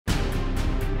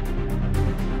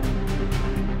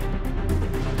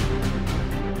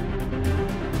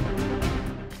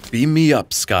Beam me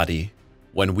up, Scotty.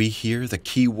 When we hear the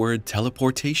keyword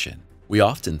teleportation, we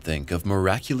often think of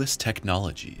miraculous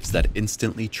technologies that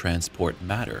instantly transport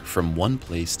matter from one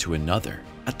place to another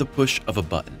at the push of a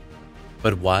button.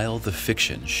 But while the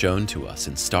fiction shown to us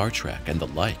in Star Trek and the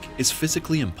like is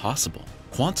physically impossible,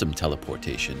 quantum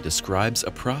teleportation describes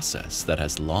a process that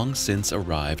has long since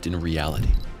arrived in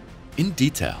reality. In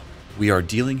detail, we are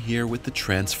dealing here with the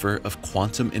transfer of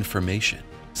quantum information,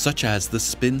 such as the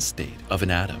spin state of an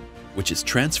atom, which is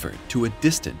transferred to a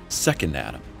distant second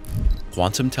atom.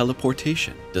 Quantum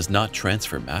teleportation does not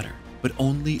transfer matter, but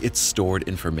only its stored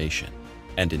information.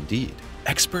 And indeed,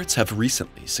 experts have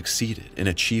recently succeeded in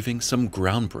achieving some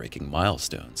groundbreaking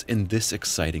milestones in this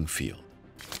exciting field.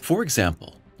 For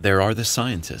example, there are the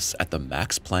scientists at the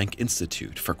Max Planck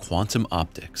Institute for Quantum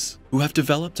Optics who have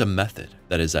developed a method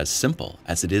that is as simple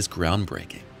as it is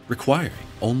groundbreaking, requiring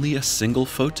only a single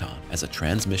photon as a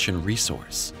transmission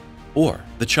resource. Or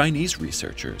the Chinese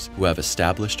researchers who have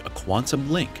established a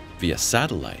quantum link via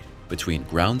satellite between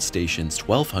ground stations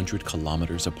 1,200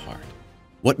 kilometers apart.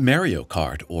 What Mario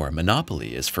Kart or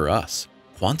Monopoly is for us,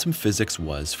 quantum physics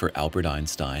was for Albert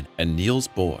Einstein and Niels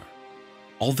Bohr.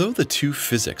 Although the two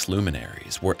physics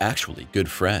luminaries were actually good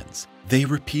friends, they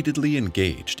repeatedly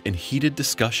engaged in heated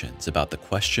discussions about the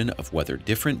question of whether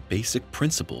different basic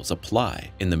principles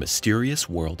apply in the mysterious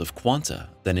world of quanta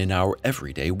than in our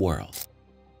everyday world.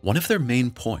 One of their main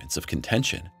points of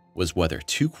contention was whether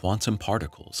two quantum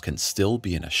particles can still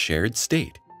be in a shared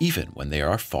state even when they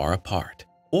are far apart,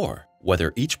 or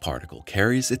whether each particle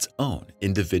carries its own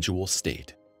individual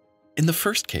state. In the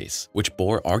first case, which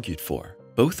Bohr argued for,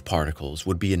 both particles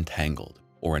would be entangled,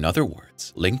 or in other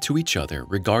words, linked to each other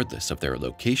regardless of their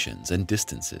locations and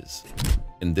distances.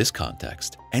 In this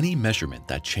context, any measurement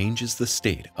that changes the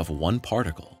state of one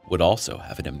particle would also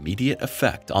have an immediate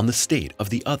effect on the state of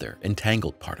the other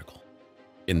entangled particle.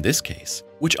 In this case,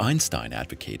 which Einstein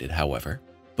advocated, however,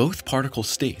 both particle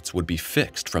states would be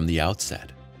fixed from the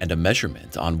outset, and a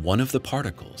measurement on one of the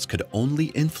particles could only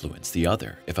influence the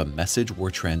other if a message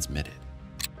were transmitted.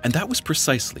 And that was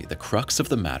precisely the crux of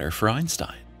the matter for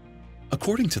Einstein.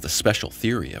 According to the special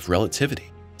theory of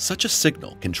relativity, such a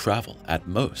signal can travel at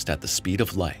most at the speed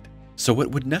of light, so it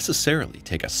would necessarily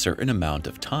take a certain amount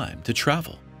of time to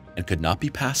travel and could not be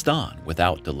passed on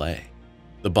without delay.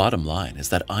 The bottom line is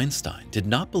that Einstein did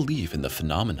not believe in the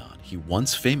phenomenon he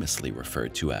once famously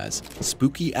referred to as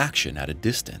spooky action at a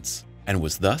distance, and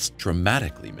was thus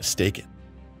dramatically mistaken.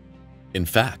 In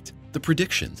fact, the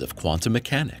predictions of quantum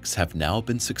mechanics have now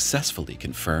been successfully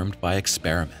confirmed by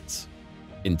experiments.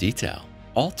 In detail,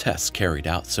 all tests carried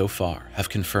out so far have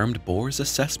confirmed Bohr's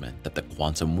assessment that the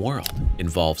quantum world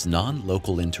involves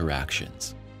non-local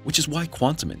interactions, which is why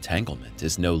quantum entanglement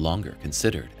is no longer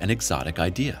considered an exotic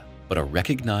idea, but a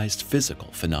recognized physical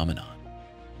phenomenon.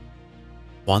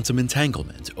 Quantum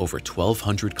entanglement over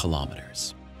 1,200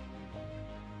 kilometers.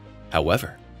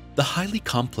 However, the highly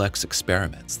complex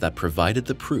experiments that provided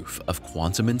the proof of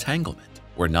quantum entanglement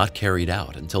were not carried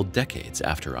out until decades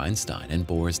after Einstein and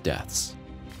Bohr's deaths.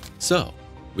 So,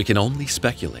 we can only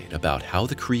speculate about how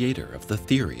the creator of the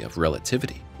theory of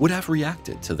relativity would have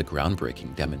reacted to the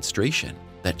groundbreaking demonstration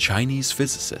that Chinese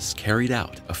physicists carried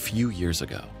out a few years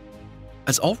ago.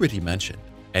 As already mentioned,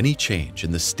 any change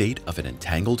in the state of an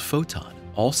entangled photon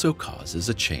also causes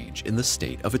a change in the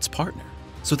state of its partner,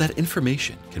 so that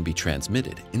information can be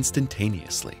transmitted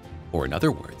instantaneously, or in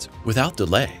other words, without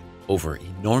delay, over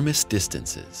enormous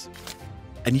distances.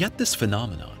 And yet this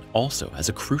phenomenon also has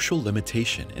a crucial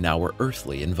limitation in our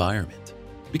earthly environment,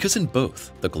 because in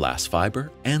both the glass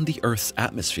fiber and the Earth's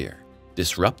atmosphere,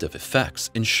 disruptive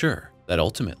effects ensure that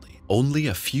ultimately only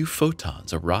a few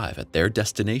photons arrive at their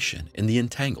destination in the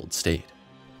entangled state.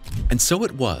 And so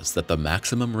it was that the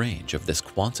maximum range of this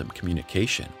quantum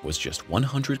communication was just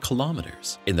 100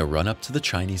 kilometers in the run-up to the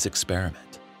Chinese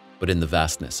experiment. But in the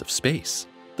vastness of space,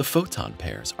 the photon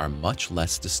pairs are much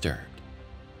less disturbed.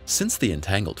 Since the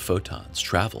entangled photons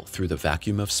travel through the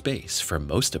vacuum of space for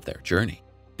most of their journey,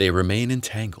 they remain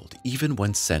entangled even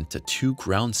when sent to two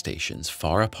ground stations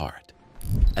far apart.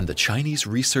 And the Chinese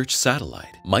research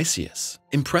satellite, milestones,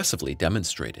 impressively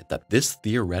demonstrated that this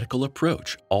theoretical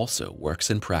approach also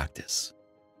works in practice.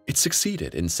 It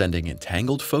succeeded in sending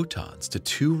entangled photons to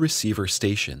two receiver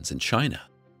stations in China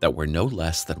that were no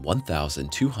less than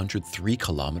 1,203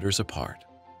 kilometers apart.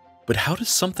 But how does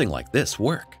something like this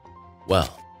work?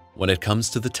 Well, when it comes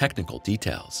to the technical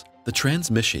details, the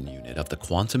transmission unit of the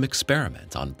quantum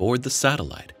experiment on board the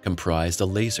satellite comprised a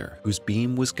laser whose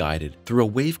beam was guided through a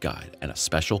waveguide and a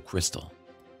special crystal.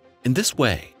 In this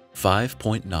way,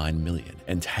 5.9 million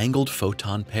entangled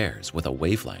photon pairs with a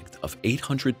wavelength of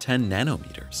 810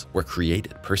 nanometers were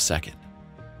created per second.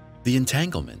 The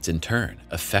entanglement, in turn,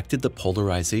 affected the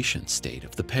polarization state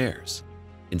of the pairs.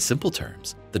 In simple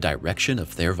terms, the direction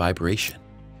of their vibration.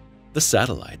 The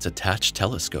satellite's attached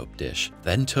telescope dish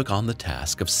then took on the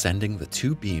task of sending the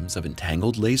two beams of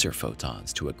entangled laser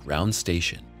photons to a ground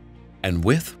station, and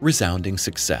with resounding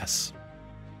success.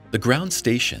 The ground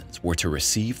stations were to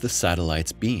receive the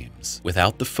satellite's beams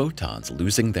without the photons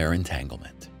losing their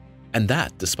entanglement. And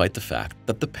that despite the fact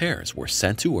that the pairs were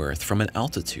sent to Earth from an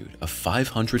altitude of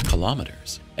 500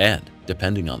 kilometers and,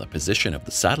 depending on the position of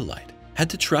the satellite, had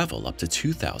to travel up to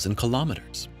 2,000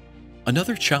 kilometers.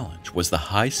 Another challenge was the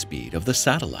high speed of the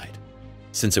satellite.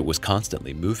 Since it was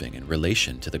constantly moving in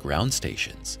relation to the ground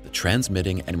stations, the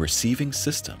transmitting and receiving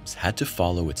systems had to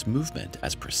follow its movement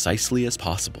as precisely as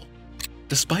possible.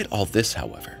 Despite all this,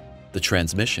 however, the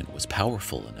transmission was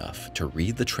powerful enough to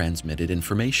read the transmitted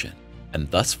information and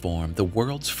thus form the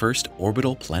world's first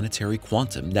orbital planetary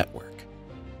quantum network.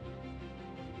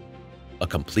 A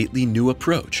completely new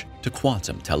approach to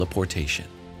quantum teleportation.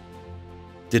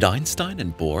 Did Einstein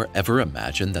and Bohr ever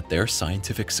imagine that their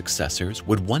scientific successors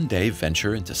would one day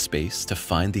venture into space to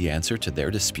find the answer to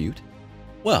their dispute?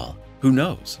 Well, who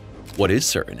knows? What is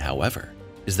certain, however,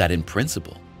 is that in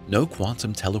principle, no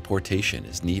quantum teleportation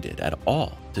is needed at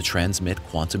all to transmit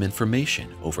quantum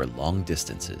information over long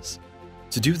distances.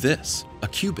 To do this, a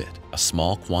qubit, a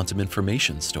small quantum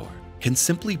information store, can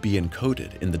simply be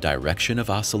encoded in the direction of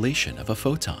oscillation of a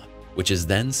photon, which is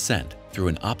then sent through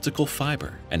an optical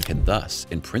fiber and can thus,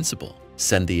 in principle,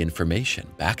 send the information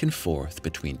back and forth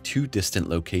between two distant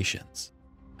locations.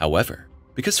 However,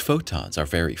 because photons are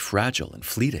very fragile and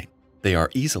fleeting, they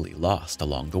are easily lost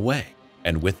along the way,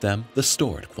 and with them the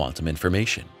stored quantum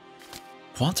information.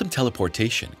 Quantum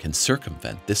teleportation can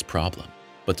circumvent this problem,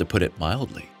 but to put it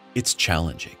mildly, it's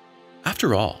challenging.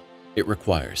 After all, it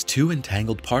requires two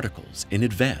entangled particles in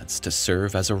advance to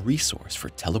serve as a resource for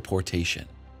teleportation,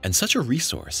 and such a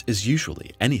resource is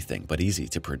usually anything but easy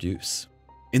to produce.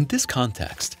 In this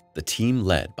context, the team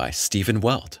led by Stephen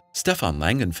Welt, Stefan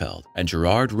Langenfeld, and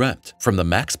Gerard Rempt from the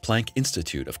Max Planck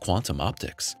Institute of Quantum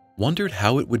Optics wondered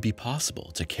how it would be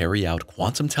possible to carry out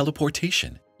quantum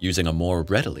teleportation using a more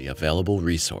readily available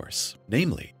resource,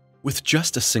 namely, with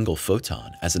just a single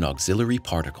photon as an auxiliary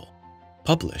particle.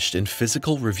 Published in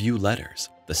Physical Review Letters,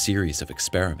 the series of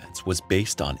experiments was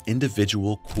based on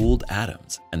individual cooled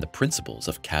atoms and the principles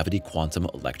of cavity quantum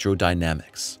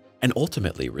electrodynamics, and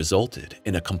ultimately resulted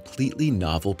in a completely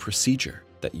novel procedure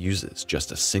that uses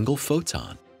just a single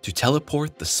photon to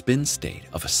teleport the spin state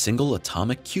of a single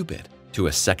atomic qubit to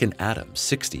a second atom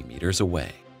 60 meters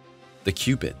away. The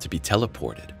qubit to be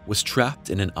teleported was trapped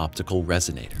in an optical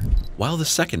resonator, while the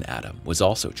second atom was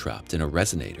also trapped in a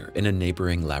resonator in a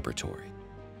neighboring laboratory.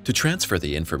 To transfer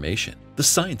the information, the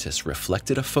scientists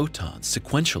reflected a photon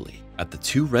sequentially at the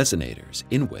two resonators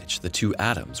in which the two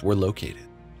atoms were located.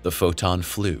 The photon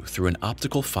flew through an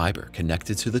optical fiber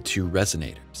connected to the two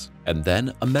resonators, and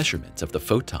then a measurement of the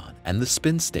photon and the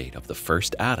spin state of the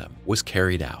first atom was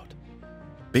carried out.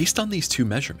 Based on these two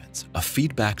measurements, a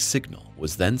feedback signal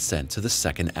was then sent to the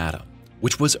second atom,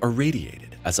 which was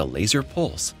irradiated as a laser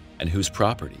pulse and whose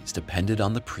properties depended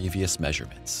on the previous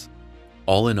measurements.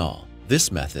 All in all,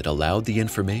 this method allowed the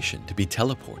information to be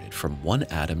teleported from one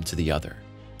atom to the other.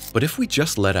 But if we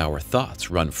just let our thoughts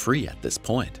run free at this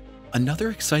point,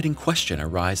 another exciting question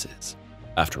arises.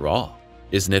 After all,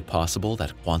 isn't it possible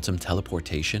that quantum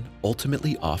teleportation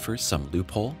ultimately offers some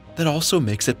loophole that also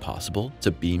makes it possible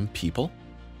to beam people?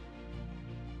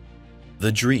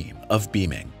 The dream of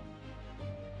beaming.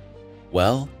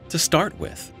 Well, to start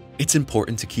with, it's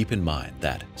important to keep in mind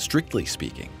that, strictly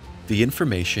speaking, the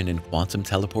information in quantum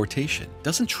teleportation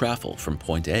doesn't travel from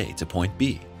point A to point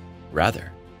B.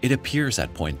 Rather, it appears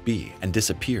at point B and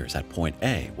disappears at point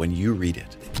A when you read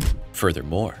it.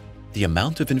 Furthermore, the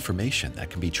amount of information that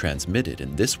can be transmitted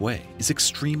in this way is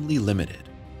extremely limited,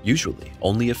 usually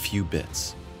only a few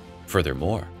bits.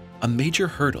 Furthermore, a major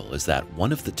hurdle is that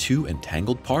one of the two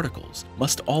entangled particles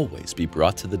must always be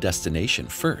brought to the destination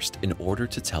first in order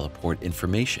to teleport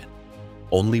information.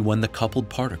 Only when the coupled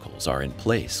particles are in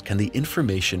place can the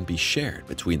information be shared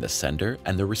between the sender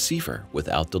and the receiver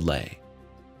without delay.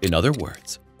 In other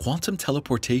words, quantum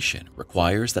teleportation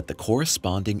requires that the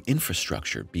corresponding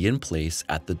infrastructure be in place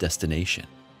at the destination.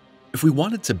 If we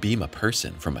wanted to beam a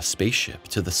person from a spaceship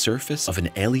to the surface of an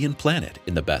alien planet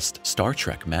in the best Star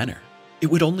Trek manner, it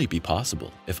would only be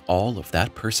possible if all of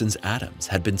that person's atoms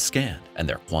had been scanned and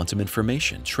their quantum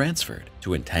information transferred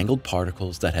to entangled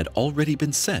particles that had already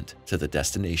been sent to the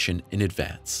destination in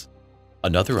advance.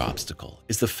 Another obstacle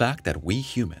is the fact that we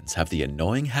humans have the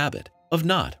annoying habit of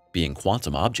not being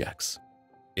quantum objects.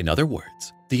 In other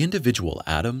words, the individual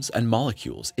atoms and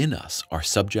molecules in us are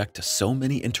subject to so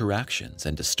many interactions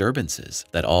and disturbances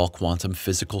that all quantum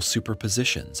physical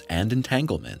superpositions and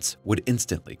entanglements would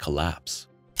instantly collapse.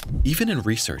 Even in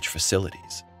research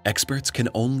facilities, experts can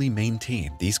only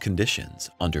maintain these conditions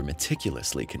under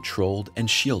meticulously controlled and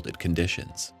shielded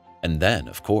conditions. And then,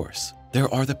 of course,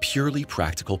 there are the purely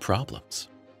practical problems.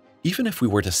 Even if we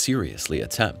were to seriously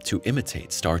attempt to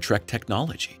imitate Star Trek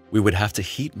technology, we would have to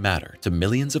heat matter to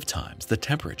millions of times the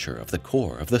temperature of the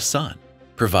core of the Sun,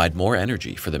 provide more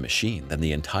energy for the machine than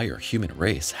the entire human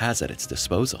race has at its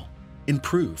disposal,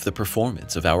 improve the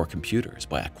performance of our computers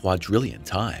by a quadrillion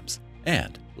times,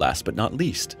 and, last but not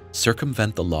least,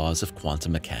 circumvent the laws of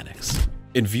quantum mechanics.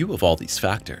 In view of all these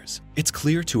factors, it's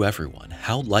clear to everyone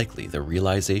how likely the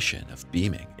realization of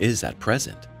beaming is at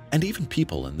present, and even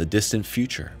people in the distant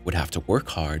future would have to work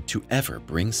hard to ever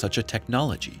bring such a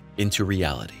technology into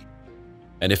reality.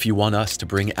 And if you want us to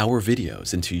bring our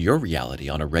videos into your reality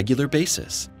on a regular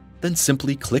basis, then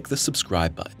simply click the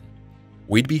subscribe button.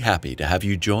 We'd be happy to have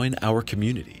you join our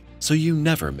community so you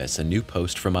never miss a new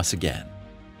post from us again.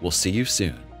 We'll see you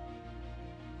soon.